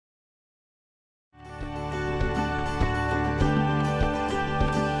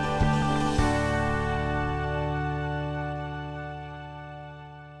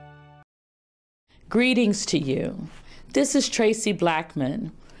Greetings to you. This is Traci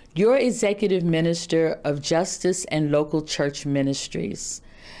Blackmon, your Executive Minister of Justice and Local Church Ministries.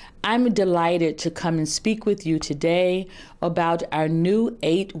 I'm delighted to come and speak with you today about our new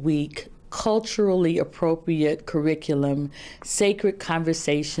 8-week culturally appropriate curriculum, Sacred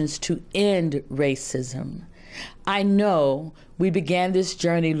Conversations to End Racism. I know we began this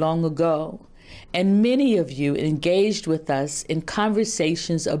journey long ago, and many of you engaged with us in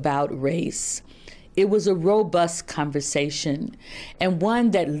conversations about race. It was a robust conversation and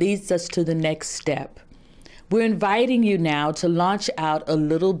one that leads us to the next step. We're inviting you now to launch out a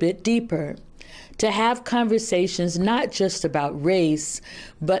little bit deeper, to have conversations not just about race,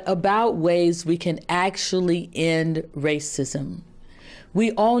 but about ways we can actually end racism.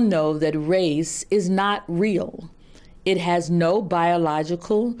 We all know that race is not real. It has no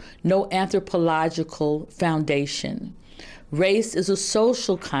biological, no anthropological foundation. Race is a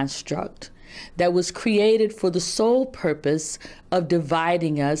social construct that was created for the sole purpose of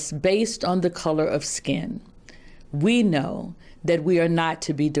dividing us based on the color of skin. We know that we are not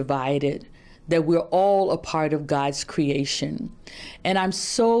to be divided, that we're all a part of God's creation. And I'm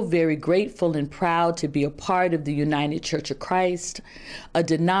so very grateful and proud to be a part of the United Church of Christ, a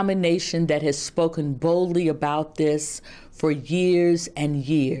denomination that has spoken boldly about this for years and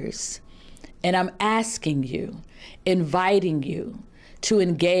years. And I'm asking you, inviting you, to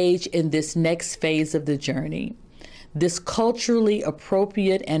engage in this next phase of the journey. This culturally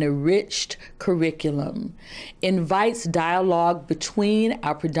appropriate and enriched curriculum invites dialogue between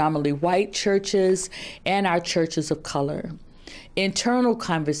our predominantly white churches and our churches of color. Internal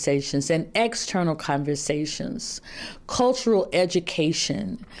conversations and external conversations, cultural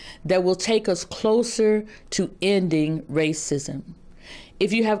education that will take us closer to ending racism.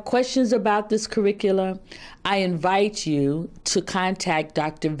 If you have questions about this curricula, I invite you to contact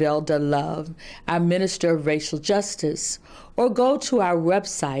Dr. Velda Love, our Minister of Racial Justice, or go to our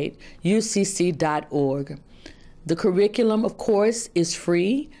website, ucc.org. The curriculum, of course, is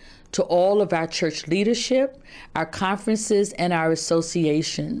free to all of our church leadership, our conferences, and our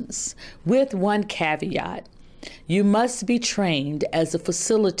associations, with one caveat. You must be trained as a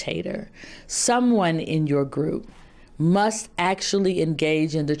facilitator. Someone in your group must actually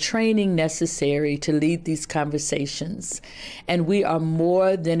engage in the training necessary to lead these conversations, and we are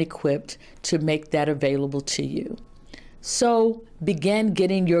more than equipped to make that available to you. So begin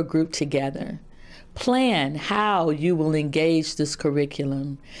getting your group together. Plan how you will engage this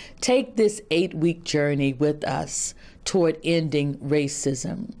curriculum. Take this 8-week journey with us toward ending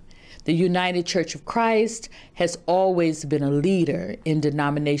racism. The United Church of Christ has always been a leader in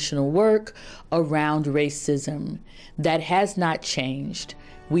denominational work around racism. That has not changed.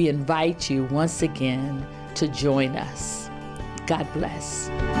 We invite you once again to join us. God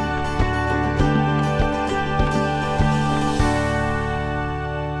bless.